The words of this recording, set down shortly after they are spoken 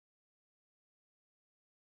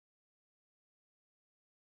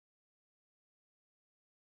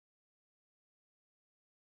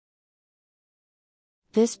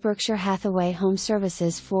This Berkshire Hathaway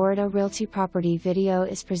HomeServices Florida Realty property video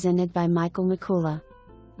is presented by Mikula.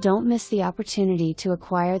 Don't miss the opportunity to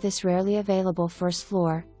acquire this rarely available first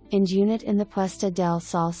floor end unit in the Puesta del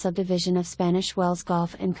Sol subdivision of Spanish Wells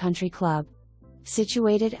Golf and Country Club.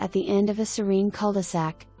 Situated at the end of a serene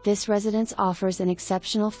cul-de-sac, this residence offers an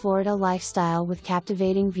exceptional Florida lifestyle with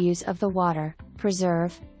captivating views of the water,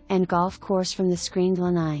 preserve, and golf course from the screened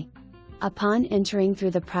lanai. Upon entering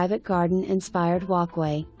through the private garden-inspired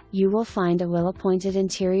walkway, you will find a well-appointed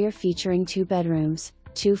interior featuring 2 bedrooms,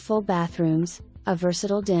 2 full bathrooms, a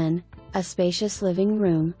versatile den, a spacious living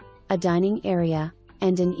room, a dining area,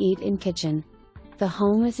 and an eat-in kitchen. The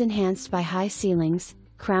home is enhanced by high ceilings,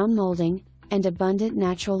 crown molding, and abundant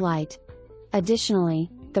natural light.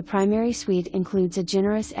 Additionally, the primary suite includes a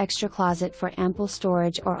generous extra closet for ample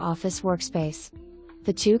storage or office workspace.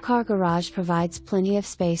 The 2-car garage provides plenty of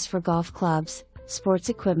space for golf clubs, sports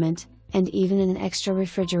equipment, and even an extra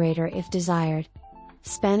refrigerator if desired.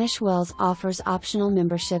 Spanish Wells offers optional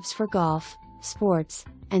memberships for golf, sports,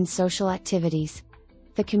 and social activities.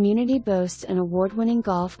 The community boasts an award-winning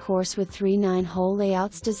golf course with 3 9-hole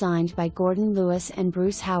layouts designed by Gordon Lewis and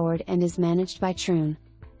Bruce Howard and is managed by Troon.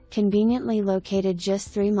 Conveniently located just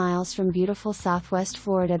 3 miles from beautiful Southwest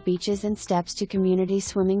Florida beaches and steps to community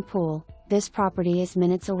swimming pool, this property is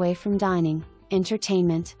minutes away from dining,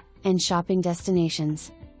 entertainment, and shopping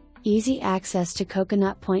destinations. Easy access to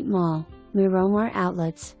Coconut Point Mall, Miramar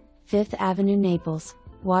Outlets, 5th Avenue Naples,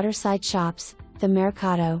 Waterside Shops, the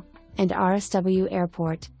Mercado, and RSW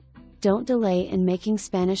Airport. Don't delay in making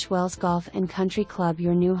Spanish Wells Golf and Country Club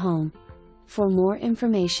your new home. For more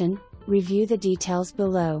information, review the details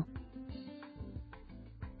below.